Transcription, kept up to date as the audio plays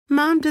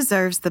Mom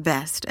deserves the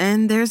best,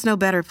 and there's no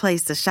better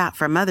place to shop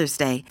for Mother's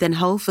Day than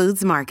Whole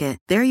Foods Market.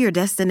 They're your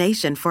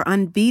destination for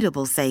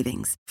unbeatable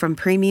savings, from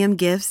premium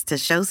gifts to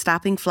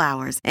show-stopping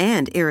flowers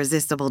and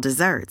irresistible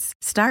desserts.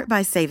 Start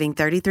by saving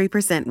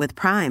 33% with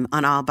Prime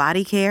on all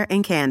body care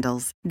and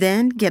candles.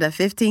 Then get a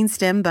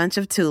 15-stem bunch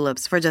of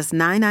tulips for just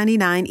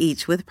 $9.99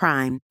 each with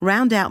Prime.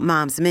 Round out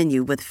Mom's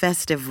menu with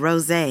festive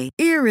rosé,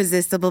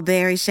 irresistible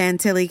berry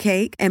chantilly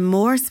cake, and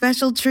more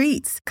special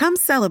treats. Come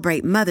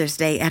celebrate Mother's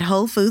Day at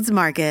Whole Foods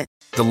Market.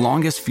 The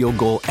longest field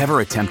goal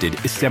ever attempted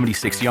is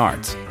 76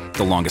 yards.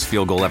 The longest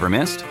field goal ever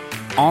missed?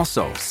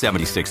 Also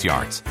 76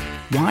 yards.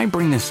 Why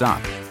bring this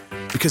up?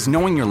 Because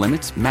knowing your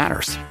limits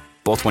matters,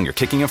 both when you're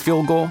kicking a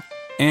field goal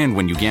and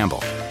when you gamble.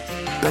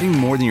 Betting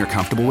more than you're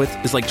comfortable with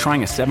is like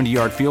trying a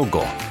 70-yard field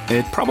goal.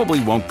 It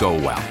probably won't go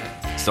well.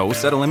 So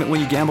set a limit when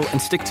you gamble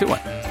and stick to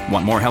it.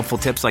 Want more helpful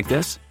tips like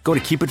this? Go to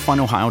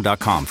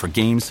keepitfunohio.com for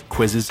games,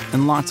 quizzes,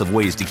 and lots of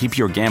ways to keep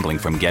your gambling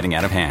from getting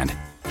out of hand.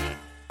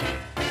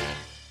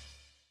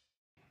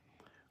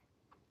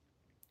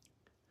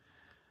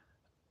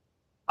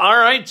 All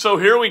right, so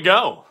here we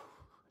go.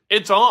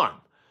 It's on.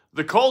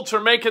 The Colts are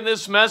making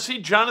this messy.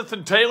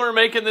 Jonathan Taylor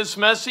making this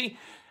messy.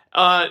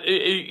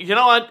 You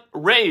know what?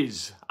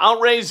 I'll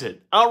raise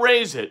it.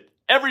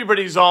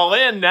 Everybody's all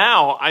in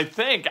now, I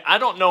think. I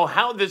don't know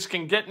how this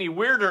can get any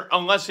weirder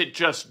unless it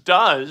just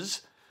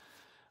does.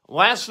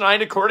 Last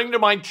night, according to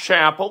Mike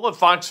Chappell of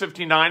Fox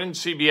 59 and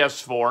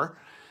CBS 4,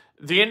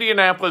 the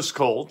Indianapolis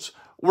Colts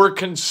were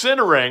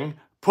considering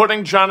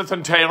putting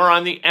Jonathan Taylor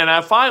on the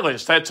NFI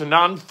list. That's a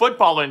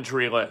non-football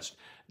injury list.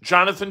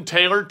 Jonathan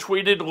Taylor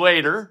tweeted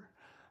later,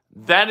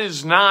 there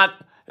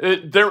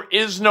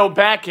is no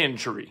back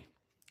injury.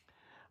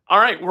 All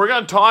right, we're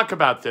going to talk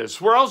about this.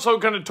 We're also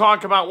going to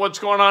talk about what's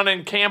going on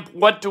in camp.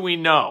 What do we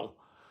know?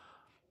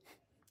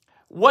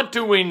 What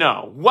do we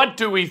know? What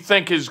do we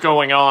think is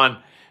going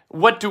on?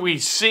 What do we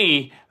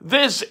see?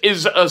 This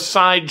is a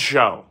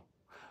sideshow.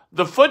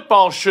 The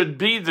football should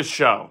be the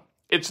show.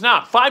 It's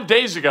not. 5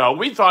 days ago,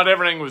 we thought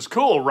everything was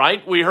cool,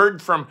 right? We heard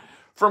from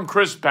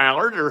Chris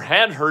Ballard, or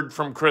had heard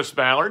from Chris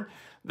Ballard,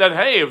 that,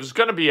 hey, it was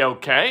going to be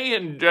okay,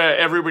 and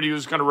everybody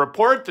was going to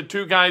report. The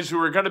two guys who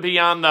were going to be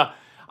on the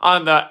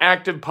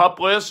active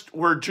PUP list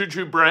were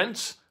Juju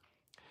Brents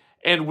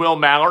and Will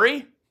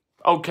Mallory,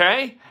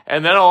 okay?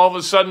 And then all of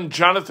a sudden,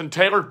 Jonathan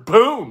Taylor,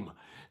 boom,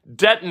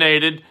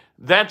 detonated.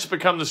 That's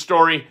become the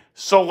story,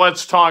 so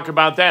let's talk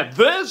about that.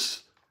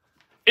 This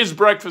is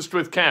Breakfast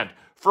with Kent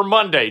for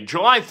Monday,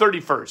 July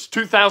 31st,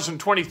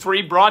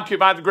 2023, brought to you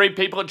by the great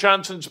people at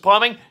Johnson's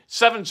Plumbing,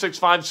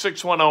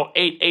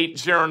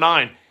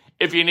 765-610-8809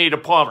 if you need a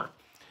plumber.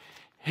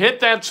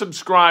 Hit that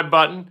subscribe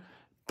button,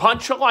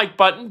 punch a like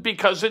button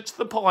because it's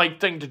the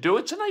polite thing to do.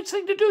 It's a nice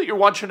thing to do. You're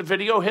watching a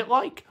video, hit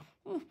like.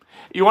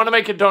 You want to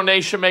make a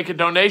donation, make a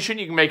donation.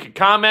 You can make a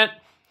comment.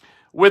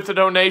 With the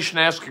donation,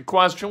 ask a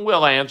question.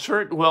 We'll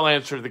answer it. We'll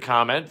answer the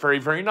comment. Very,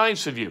 very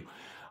nice of you.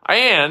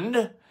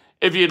 And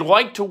if you'd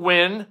like to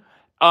win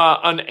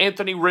an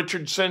Anthony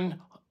Richardson,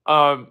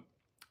 one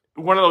of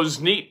those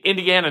neat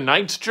Indiana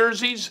Knights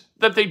jerseys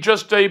that they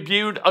just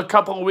debuted a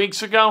couple of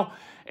weeks ago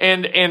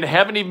and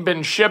haven't even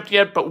been shipped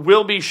yet, but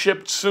will be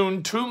shipped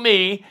soon to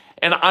me,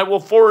 and I will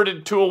forward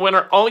it to a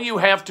winner. All you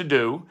have to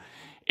do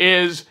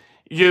is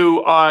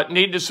you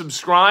need to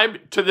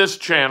subscribe to this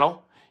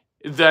channel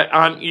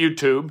on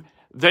YouTube.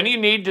 Then you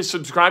need to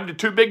subscribe to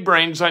Two Big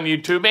Brains on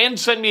YouTube and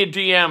send me a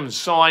DM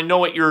so I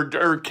know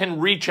or can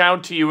reach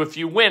out to you if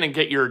you win and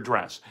get your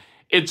address.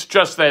 It's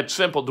just that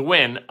simple to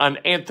win an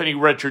Anthony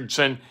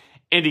Richardson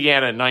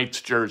Indiana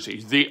Knights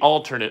jersey, the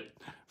alternate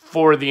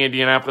for the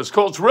Indianapolis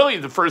Colts. Really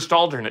the first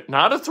alternate,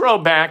 not a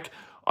throwback,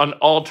 an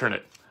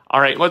alternate. All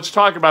right, let's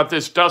talk about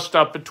this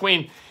dust-up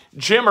between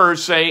Jim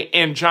Irsay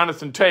and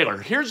Jonathan Taylor.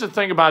 Here's the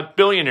thing about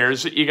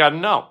billionaires that you got to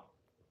know.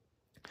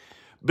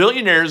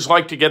 Billionaires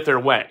like to get their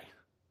way.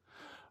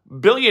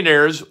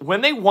 Billionaires,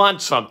 when they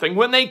want something,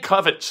 when they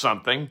covet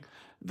something,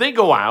 they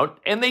go out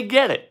and they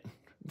get it.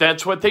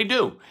 That's what they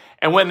do.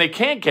 And when they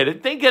can't get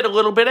it, they get a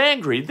little bit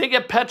angry. They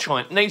get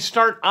petulant, and they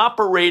start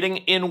operating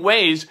in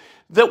ways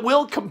that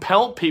will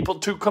compel people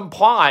to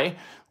comply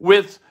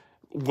with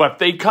what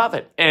they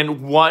covet.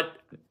 And what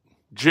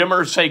Jim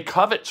Irsay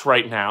covets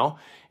right now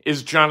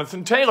is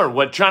Jonathan Taylor.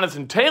 What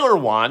Jonathan Taylor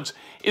wants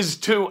is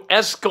to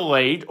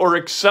escalate or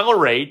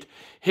accelerate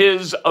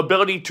his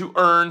ability to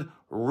earn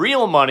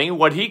real money,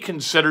 what he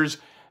considers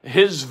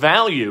his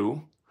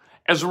value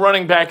as a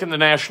running back in the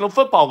National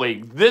Football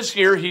League. This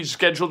year, he's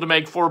scheduled to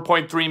make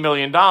 $4.3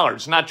 million.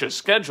 Not just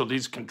scheduled,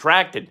 he's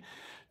contracted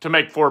to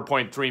make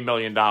 $4.3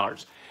 million.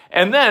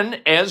 And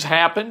then, as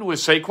happened with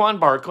Saquon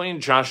Barkley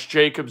and Josh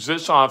Jacobs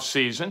this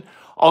offseason,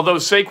 although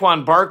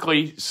Saquon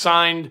Barkley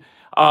signed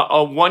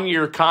a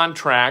one-year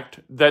contract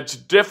that's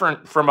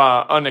different from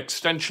an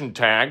extension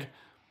tag,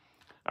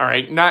 all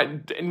right,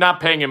 not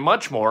paying him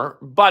much more,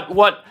 but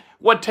what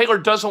Taylor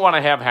doesn't want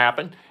to have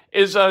happen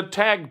is a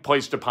tag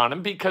placed upon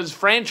him because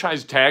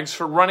franchise tags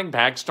for running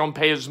backs don't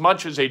pay as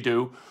much as they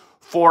do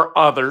for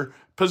other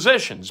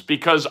positions.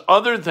 Because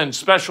other than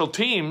special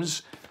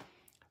teams,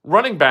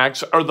 running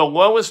backs are the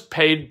lowest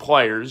paid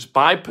players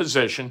by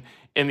position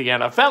in the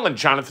NFL, and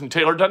Jonathan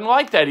Taylor doesn't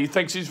like that. He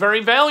thinks he's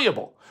very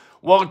valuable.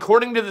 Well,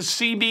 according to the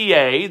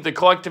CBA, the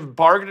collective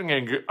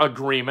bargaining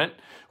agreement,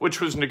 which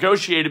was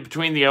negotiated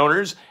between the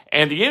owners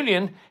and the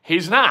union,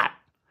 he's not.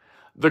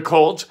 The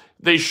Colts,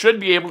 they should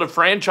be able to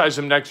franchise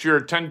him next year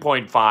at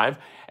 10.5,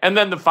 and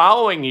then the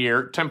following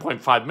year,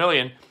 10.5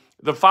 million,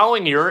 the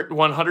following year at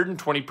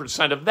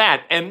 120% of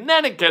that. And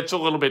then it gets a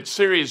little bit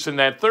serious in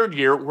that third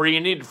year where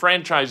you need to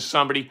franchise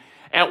somebody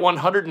at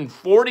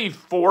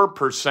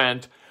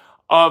 144%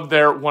 of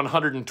their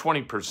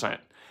 120%.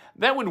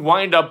 That would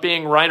wind up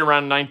being right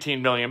around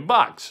 $19 million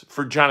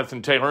for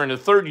Jonathan Taylor in a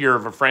third year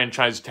of a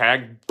franchise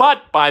tag.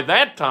 But by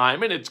that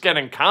time, and it's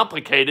getting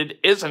complicated,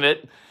 isn't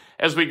it,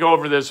 as we go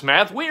over this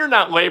math, we are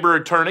not labor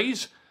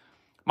attorneys.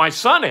 My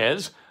son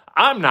is.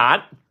 I'm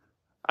not.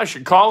 I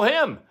should call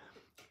him.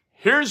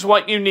 Here's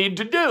what you need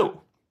to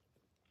do.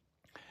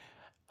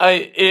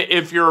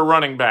 If you're a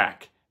running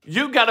back,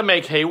 you got to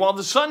make hay while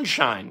the sun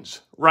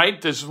shines,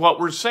 right? This is what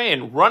we're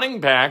saying. Running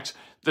backs,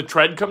 the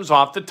tread comes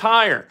off the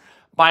tire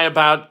by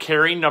about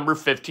carry number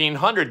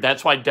 1,500.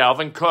 That's why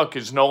Dalvin Cook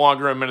is no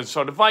longer a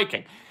Minnesota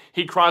Viking.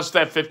 He crossed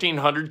that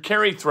 1,500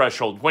 carry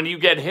threshold. When you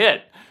get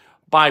hit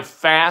by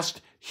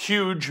fast,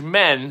 huge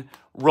men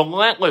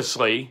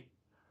relentlessly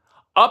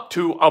up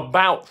to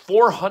about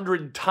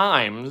 400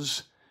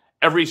 times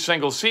every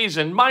single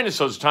season, minus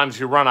those times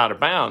you run out of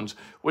bounds,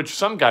 which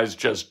some guys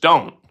just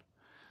don't.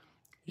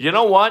 You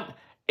know what?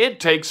 It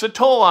takes a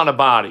toll on a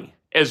body,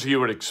 as you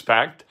would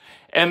expect,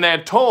 and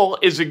that toll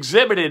is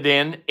exhibited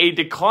in a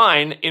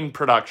decline in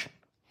production.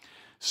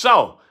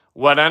 So,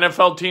 what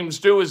NFL teams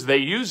do is they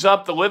use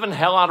up the living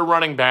hell out of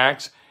running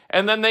backs,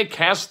 and then they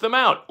cast them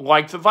out,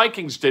 like the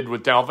Vikings did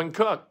with Dalvin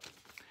Cook.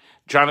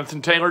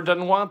 Jonathan Taylor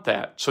doesn't want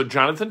that. So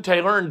Jonathan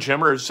Taylor and Jim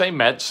Irsay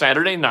met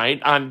Saturday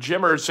night on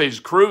Jim Irsay's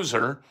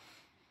cruiser.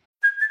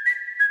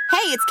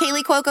 Hey, it's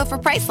Kaylee Cuoco for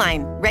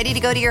Priceline. Ready to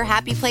go to your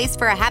happy place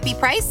for a happy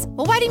price?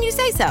 Well, why didn't you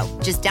say so?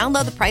 Just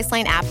download the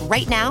Priceline app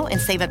right now and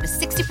save up to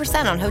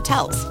 60% on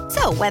hotels.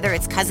 So whether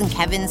it's Cousin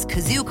Kevin's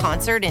Kazoo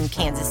Concert in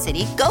Kansas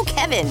City, go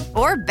Kevin,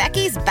 or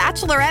Becky's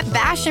Bachelorette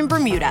Bash in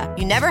Bermuda,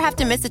 you never have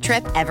to miss a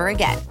trip ever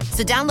again.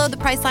 So download the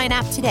Priceline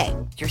app today.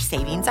 Your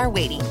savings are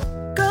waiting.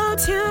 Go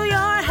to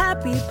your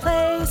happy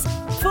place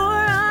for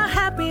a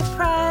happy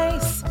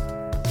price.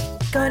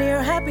 Go to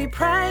your happy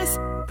price,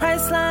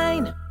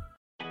 Priceline.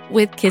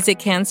 With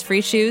Kizik Hands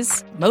Free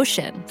Shoes,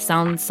 motion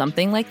sounds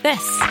something like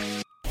this.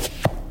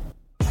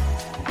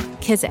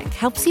 Kizik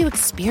helps you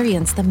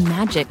experience the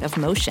magic of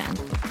motion.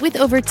 With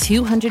over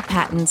 200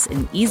 patents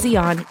and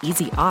easy-on,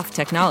 easy-off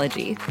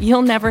technology,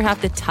 you'll never have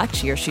to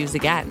touch your shoes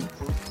again.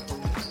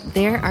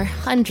 There are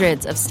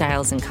hundreds of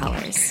styles and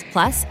colors,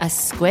 plus a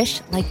squish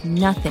like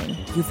nothing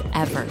you've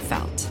ever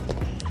felt.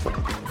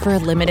 For a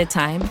limited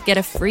time, get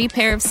a free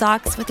pair of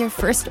socks with your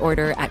first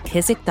order at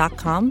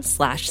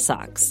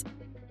kizik.com/socks.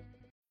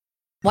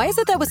 Why is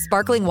it that with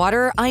sparkling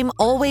water, I'm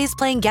always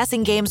playing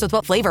guessing games with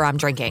what flavor I'm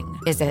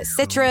drinking? Is it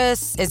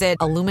citrus? Is it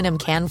aluminum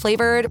can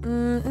flavored?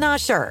 Not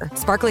sure.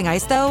 Sparkling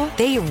ice, though,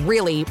 they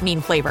really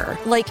mean flavor.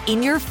 Like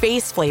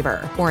in-your-face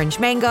flavor. Orange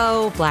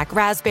mango, black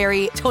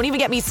raspberry. Don't even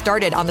get me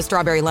started on the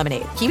strawberry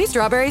lemonade. Kiwi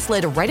Strawberry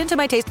slid right into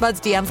my taste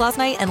buds DMs last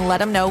night and let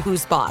them know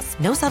who's boss.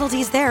 No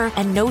subtleties there,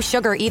 and no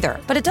sugar either.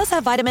 But it does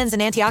have vitamins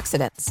and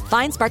antioxidants.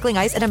 Find sparkling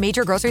ice at a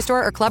major grocery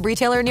store or club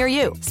retailer near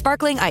you.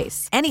 Sparkling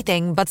ice.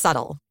 Anything but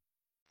subtle.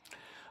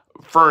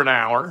 For an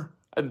hour.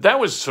 That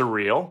was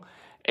surreal.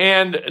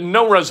 And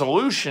no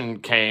resolution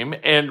came.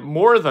 And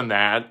more than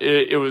that,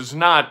 it was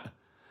not,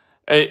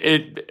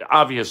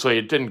 obviously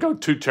it didn't go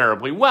too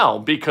terribly well,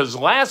 because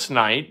last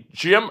night,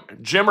 Jim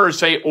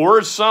Irsay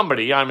or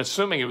somebody, I'm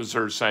assuming it was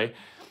Irsay,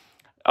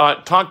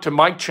 talked to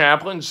Mike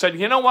Chaplin and said,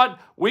 you know what,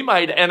 we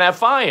might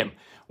NFI him.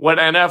 What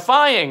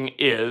NFIing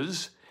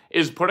is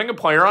putting a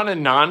player on a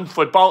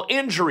non-football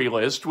injury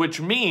list,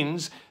 which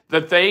means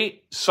that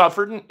they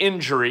suffered an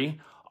injury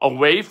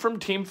away from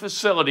team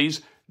facilities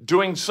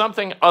doing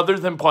something other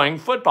than playing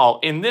football.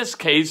 In this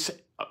case,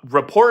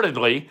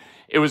 reportedly,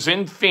 it was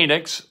in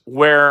Phoenix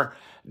where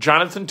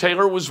Jonathan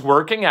Taylor was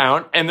working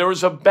out and there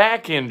was a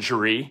back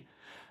injury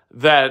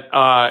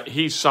that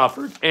he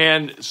suffered.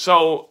 And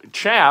so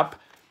Chap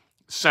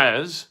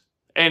says,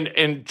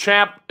 and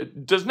Chap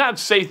does not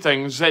say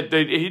things that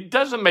he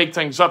doesn't make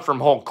things up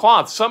from whole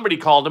cloth. Somebody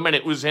called him, and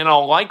it was in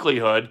all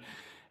likelihood,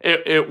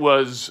 it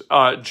was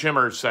Jim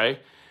Irsay,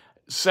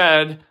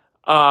 said,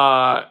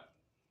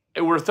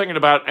 we're thinking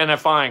about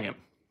NFIing him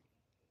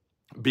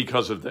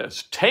because of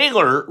this.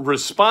 Taylor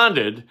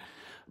responded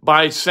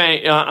by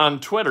saying on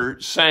Twitter,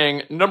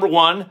 saying, number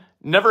one,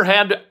 never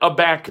had a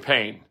back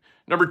pain.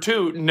 Number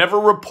two, never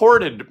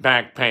reported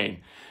back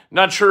pain.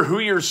 Not sure who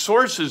your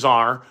sources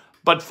are,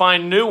 but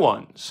find new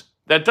ones.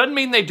 That doesn't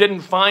mean they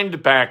didn't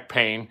find back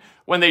pain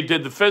when they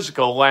did the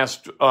physical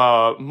last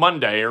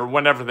Monday, or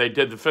whenever they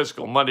did the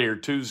physical, Monday or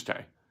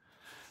Tuesday.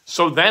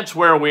 So that's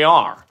where we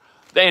are.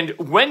 And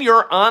when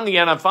you're on the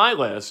NFI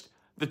list,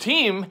 the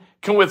team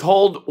can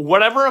withhold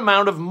whatever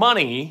amount of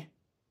money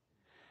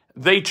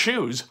they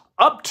choose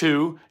up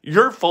to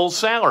your full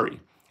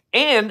salary.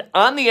 And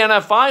on the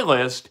NFI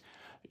list,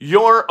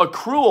 your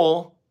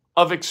accrual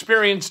of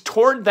experience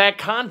toward that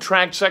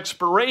contract's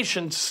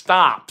expiration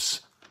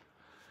stops.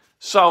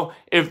 So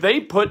if they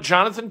put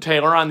Jonathan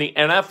Taylor on the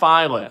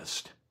NFI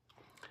list,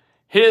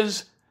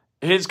 his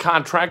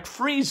contract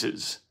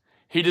freezes.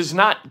 He does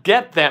not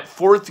get that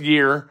fourth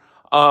year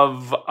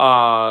of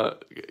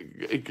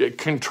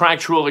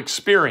contractual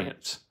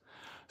experience.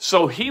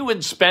 So he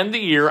would spend the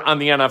year on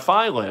the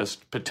NFI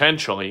list,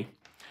 potentially,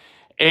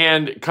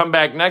 and come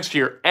back next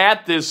year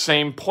at this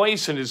same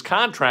place in his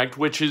contract,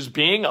 which is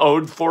being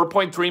owed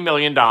 $4.3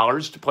 million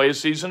to play a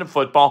season of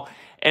football,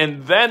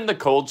 and then the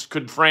Colts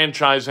could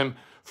franchise him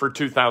for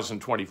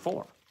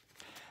 2024.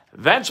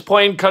 That's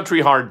plain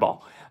country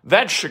hardball.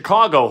 That's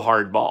Chicago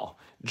hardball.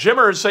 Jim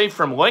Irsay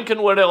from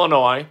Lincolnwood,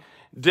 Illinois,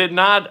 did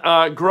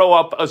not grow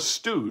up a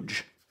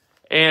stooge.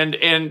 And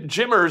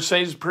Jim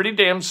Irsay is pretty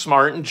damn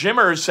smart, and Jim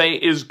Irsay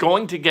is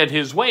going to get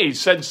his way. He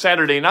said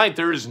Saturday night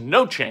there is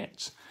no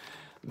chance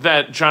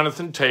that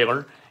Jonathan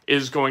Taylor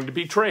is going to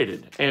be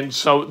traded. And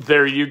so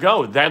there you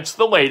go. That's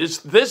the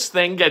latest. This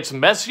thing gets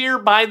messier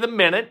by the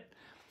minute.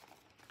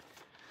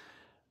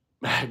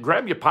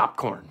 Grab your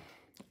popcorn.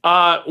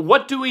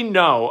 What do we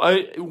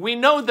know? We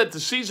know that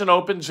the season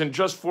opens in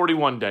just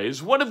 41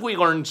 days. What have we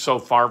learned so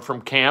far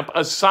from camp,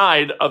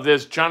 aside of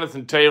this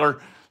Jonathan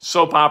Taylor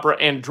soap opera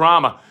and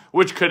drama,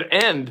 which could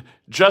end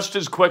just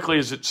as quickly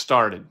as it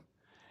started?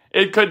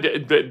 It could.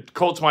 The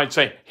Colts might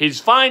say, he's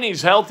fine,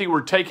 he's healthy,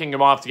 we're taking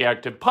him off the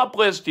active pup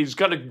list, he's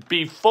going to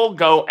be full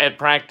go at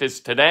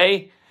practice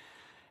today.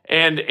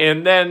 And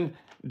then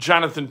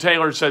Jonathan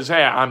Taylor says,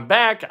 hey, I'm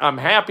back, I'm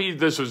happy,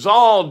 this is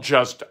all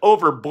just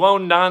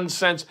overblown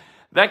nonsense.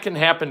 That can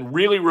happen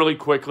really, really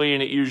quickly,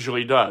 and it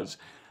usually does.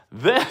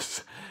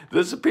 This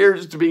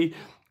appears to be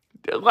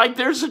like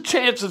there's a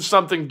chance of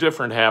something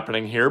different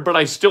happening here, but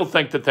I still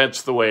think that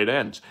that's the way it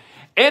ends.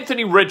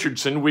 Anthony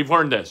Richardson, we've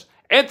learned this.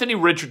 Anthony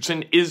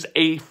Richardson is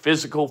a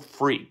physical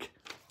freak.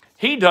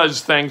 He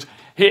does things.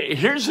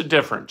 Here's the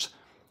difference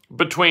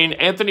between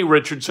Anthony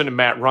Richardson and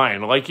Matt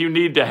Ryan. Like, you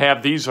need to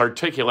have these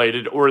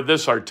articulated or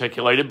this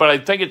articulated, but I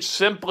think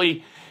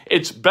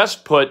it's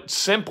best put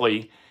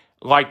simply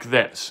like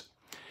this.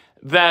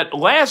 That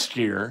last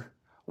year,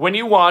 when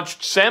you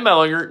watched Sam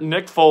Ehlinger,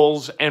 Nick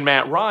Foles, and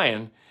Matt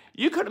Ryan,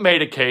 you could have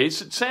made a case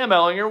that Sam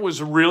Ehlinger was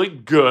a really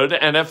good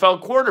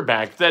NFL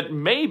quarterback, that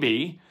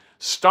maybe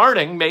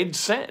starting made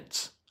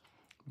sense.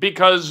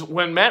 Because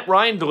when Matt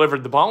Ryan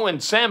delivered the ball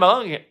and Sam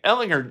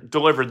Ehlinger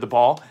delivered the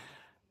ball,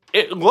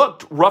 it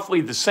looked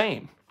roughly the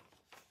same.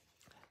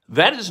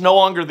 That is no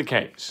longer the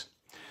case.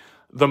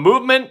 The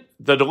movement,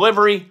 the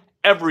delivery,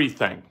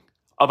 everything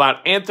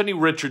about Anthony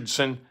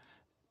Richardson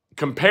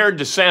compared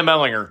to Sam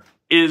Ehlinger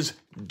is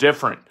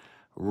different,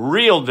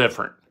 real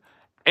different.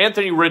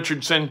 Anthony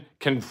Richardson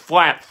can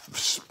flat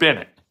spin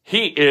it.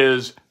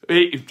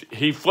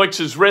 He flicks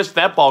his wrist,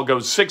 that ball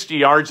goes 60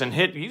 yards and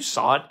hit. You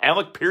saw it,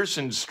 Alec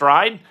Pearson's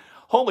stride.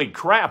 Holy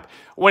crap.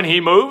 When he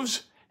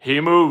moves,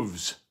 he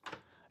moves.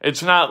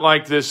 It's not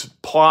like this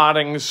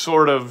plodding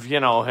sort of,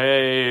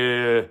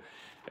 hey,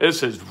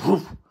 this is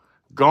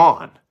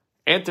gone.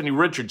 Anthony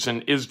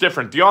Richardson is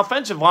different. The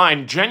offensive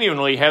line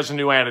genuinely has a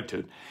new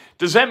attitude.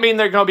 Does that mean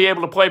they're going to be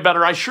able to play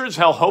better? I sure as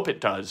hell hope it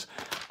does.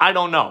 I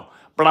don't know.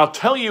 But I'll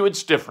tell you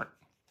it's different.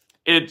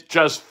 It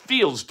just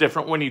feels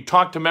different when you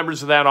talk to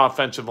members of that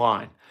offensive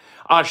line.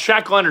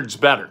 Shaq Leonard's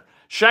better.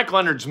 Shaq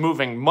Leonard's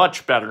moving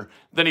much better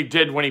than he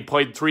did when he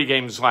played 3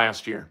 games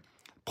last year.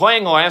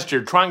 Playing last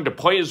year, trying to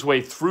play his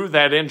way through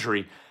that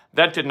injury,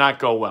 that did not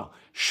go well.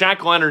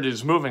 Shaq Leonard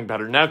is moving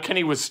better. Now, can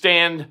he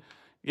withstand,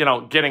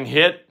 getting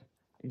hit,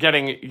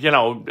 getting,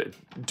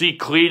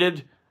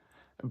 decleated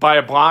by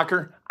a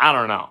blocker? I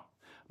don't know.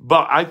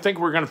 But I think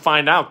we're going to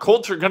find out.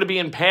 Colts are going to be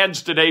in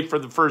pads today for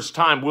the first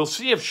time. We'll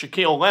see if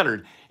Shaquille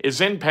Leonard is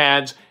in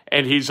pads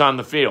and he's on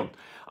the field.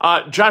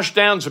 Josh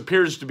Downs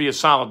appears to be a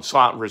solid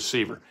slot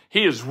receiver.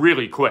 He is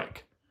really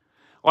quick.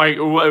 Like,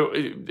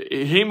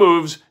 he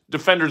moves,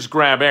 defenders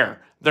grab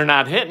air. They're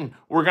not hitting.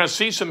 We're going to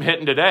see some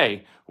hitting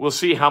today. We'll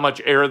see how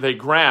much air they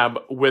grab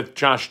with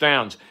Josh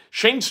Downs.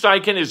 Shane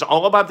Steichen is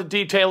all about the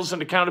details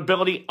and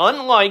accountability,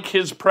 unlike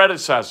his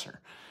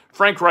predecessor.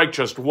 Frank Reich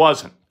just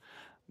wasn't.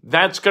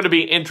 That's going to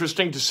be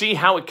interesting to see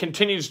how it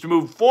continues to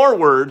move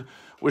forward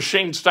with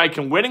Shane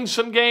Steichen winning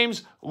some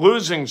games,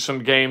 losing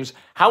some games.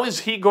 How is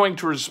he going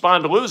to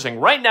respond to losing?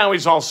 Right now,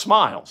 he's all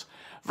smiles.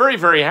 Very,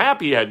 very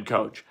happy head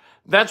coach.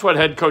 That's what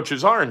head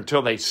coaches are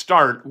until they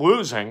start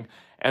losing,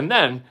 and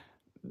then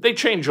they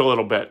change a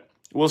little bit.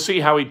 We'll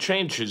see how he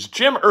changes.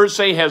 Jim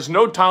Irsay has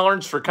no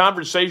tolerance for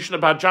conversation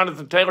about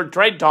Jonathan Taylor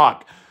trade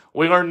talk.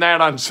 We learned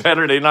that on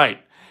Saturday night.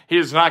 He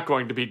is not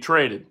going to be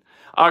traded.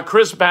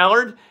 Chris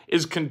Ballard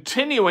is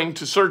continuing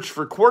to search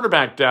for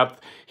quarterback depth.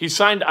 He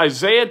signed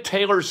Isaiah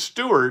Taylor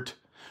Stewart,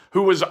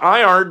 who was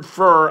IR'd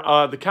for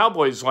the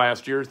Cowboys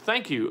last year.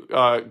 Thank you,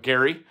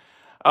 Gary.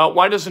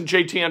 Why doesn't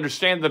JT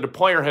understand that a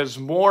player has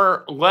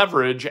more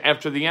leverage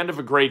after the end of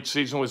a great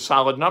season with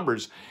solid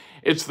numbers?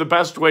 It's the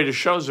best way to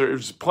show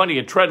there's plenty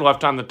of tread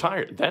left on the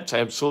tire. That's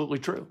absolutely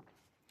true.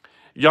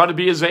 you ought to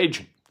be his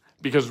agent.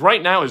 Because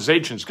right now his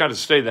agent's got to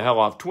stay the hell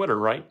off Twitter,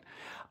 right?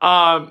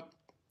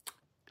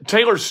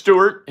 Taylor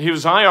Stewart, he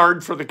was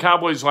IR'd for the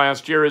Cowboys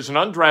last year as an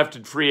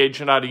undrafted free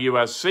agent out of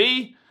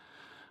USC.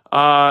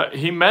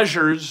 He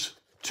measures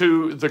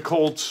to the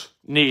Colts'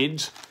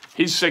 needs.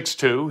 He's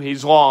 6'2".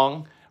 He's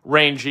long,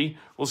 rangy.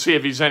 We'll see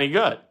if he's any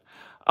good.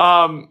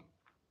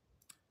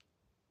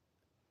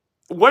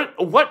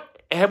 What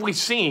have we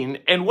seen,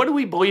 and what do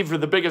we believe are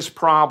the biggest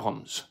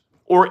problems,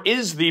 or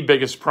is the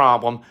biggest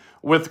problem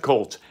with the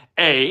Colts?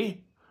 A,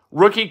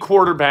 rookie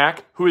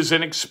quarterback who is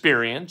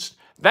inexperienced.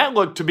 That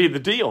looked to be the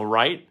deal,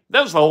 right?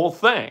 That was the whole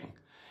thing.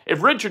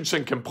 If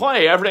Richardson can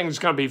play, everything's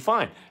going to be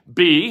fine.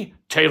 B,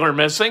 Taylor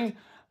missing.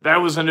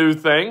 That was a new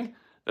thing.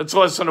 That's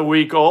less than a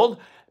week old.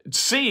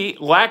 C,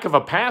 lack of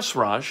a pass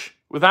rush.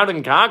 Without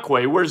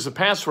Ngakoue, where's the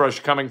pass rush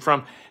coming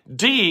from?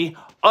 D,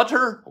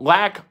 utter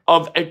lack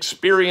of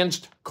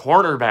experienced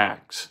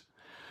cornerbacks.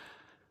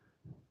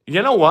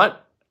 You know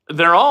what?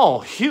 They're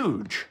all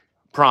huge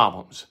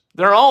problems.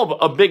 They're all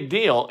a big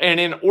deal. And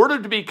in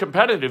order to be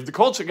competitive, the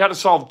Colts have got to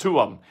solve two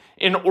of them.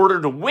 In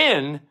order to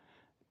win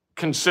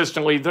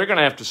consistently, they're going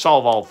to have to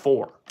solve all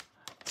four.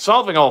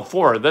 Solving all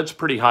four, that's a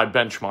pretty high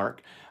benchmark.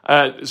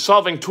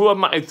 Solving two of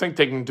them, I think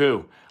they can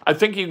do. I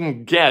think you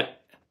can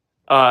get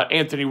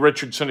Anthony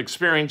Richardson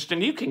experienced,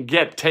 and you can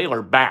get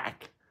Taylor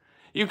back.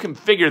 You can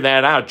figure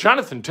that out.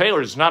 Jonathan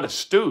Taylor is not a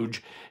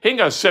stooge. He ain't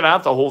going to sit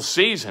out the whole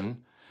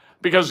season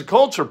because the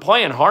Colts are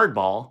playing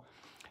hardball.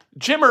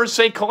 Jim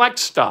Irsay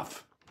collects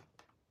stuff.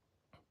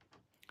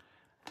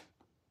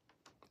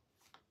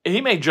 He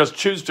may just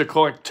choose to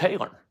collect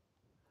Taylor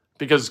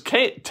because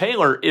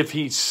Taylor, if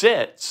he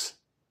sits,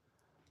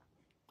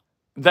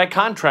 that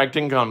contract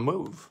ain't going to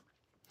move.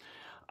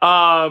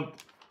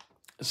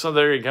 So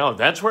there you go.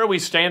 That's where we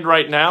stand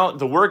right now.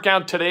 The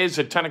workout today is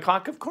at 10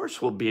 o'clock. Of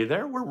course, we'll be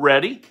there. We're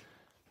ready.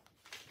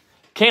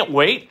 Can't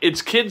wait.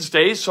 It's Kids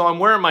Day, so I'm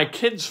wearing my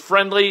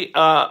kids-friendly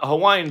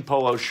Hawaiian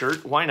polo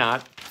shirt. Why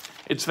not?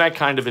 It's that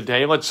kind of a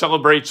day. Let's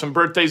celebrate some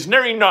birthdays.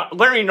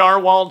 Larry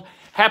Narwhal,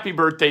 happy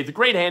birthday. The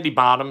great Andy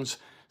Bottoms,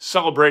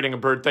 celebrating a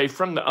birthday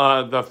from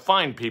the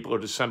fine people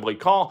at Assembly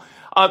Call.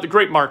 The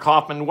great Mark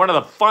Hoffman, one of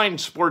the fine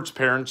sports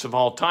parents of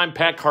all time.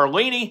 Pat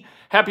Carlini,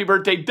 happy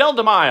birthday. Del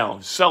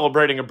DeMaio,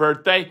 celebrating a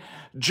birthday.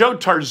 Joe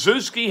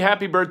Tarzuski,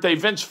 happy birthday.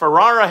 Vince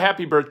Ferrara,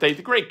 happy birthday.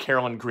 The great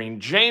Carolyn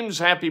Green James,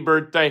 happy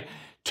birthday.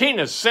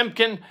 Tina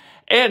Simpkin,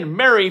 and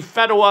Mary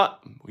Fedua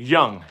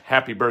Young,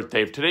 happy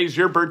birthday. If today's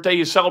your birthday,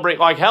 you celebrate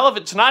like hell. If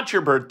it's not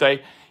your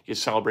birthday, you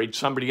celebrate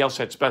somebody else.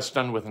 That's best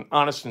done with an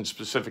honest and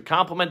specific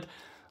compliment.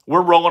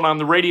 We're rolling on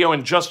the radio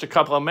in just a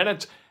couple of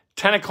minutes.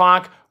 10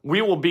 o'clock,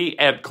 we will be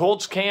at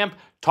Colts camp,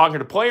 talking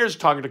to players,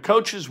 talking to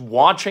coaches,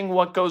 watching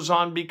what goes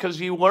on,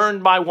 because you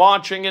learn by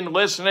watching and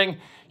listening.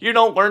 You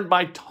don't learn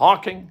by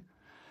talking.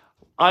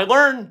 I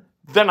learn,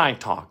 then I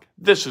talk.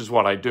 This is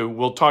what I do.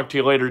 We'll talk to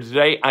you later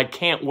today. I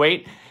can't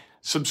wait.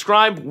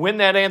 Subscribe, win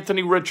that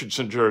Anthony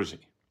Richardson jersey.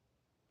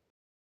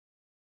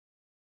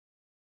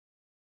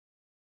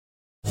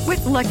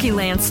 With Lucky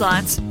Land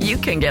Slots, you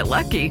can get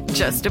lucky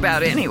just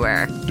about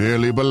anywhere.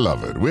 Dearly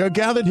beloved, we are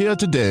gathered here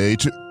today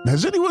to...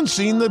 Has anyone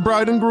seen the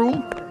bride and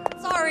groom?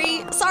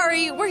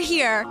 Sorry, we're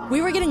here.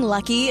 We were getting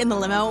lucky in the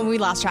limo and we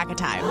lost track of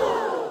time.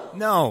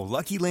 No,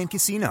 Lucky Land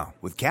Casino,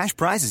 with cash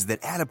prizes that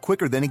add up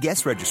quicker than a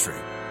guest registry.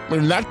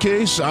 In that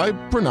case, I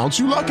pronounce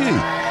you lucky.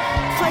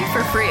 Play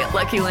for free at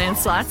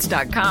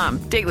LuckyLandSlots.com.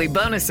 Daily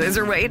bonuses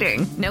are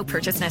waiting. No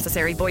purchase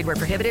necessary. Void where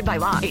prohibited by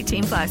law.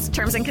 18+.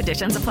 Terms and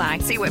conditions apply.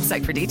 See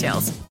website for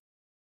details.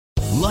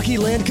 Lucky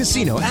Land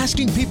Casino,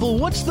 asking people,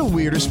 what's the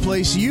weirdest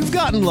place you've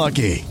gotten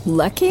lucky?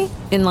 Lucky?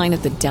 In line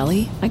at the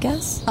deli, I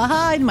guess?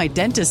 Aha, in my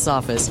dentist's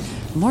office.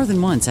 More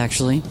than once,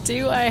 actually.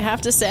 Do I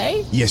have to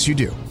say? Yes, you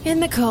do. In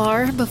the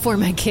car before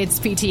my kids'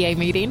 PTA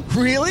meeting.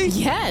 Really?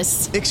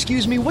 Yes.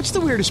 Excuse me, what's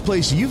the weirdest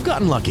place you've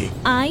gotten lucky?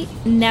 I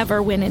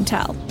never win and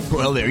tell.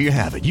 Well, there you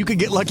have it. You can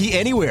get lucky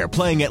anywhere,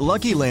 playing at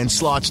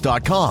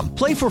LuckyLandSlots.com.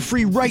 Play for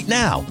free right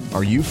now.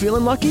 Are you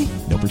feeling lucky?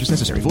 No purchase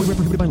necessary. Void where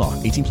prohibited by law.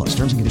 18+.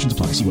 Terms and conditions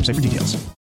apply. See website for details.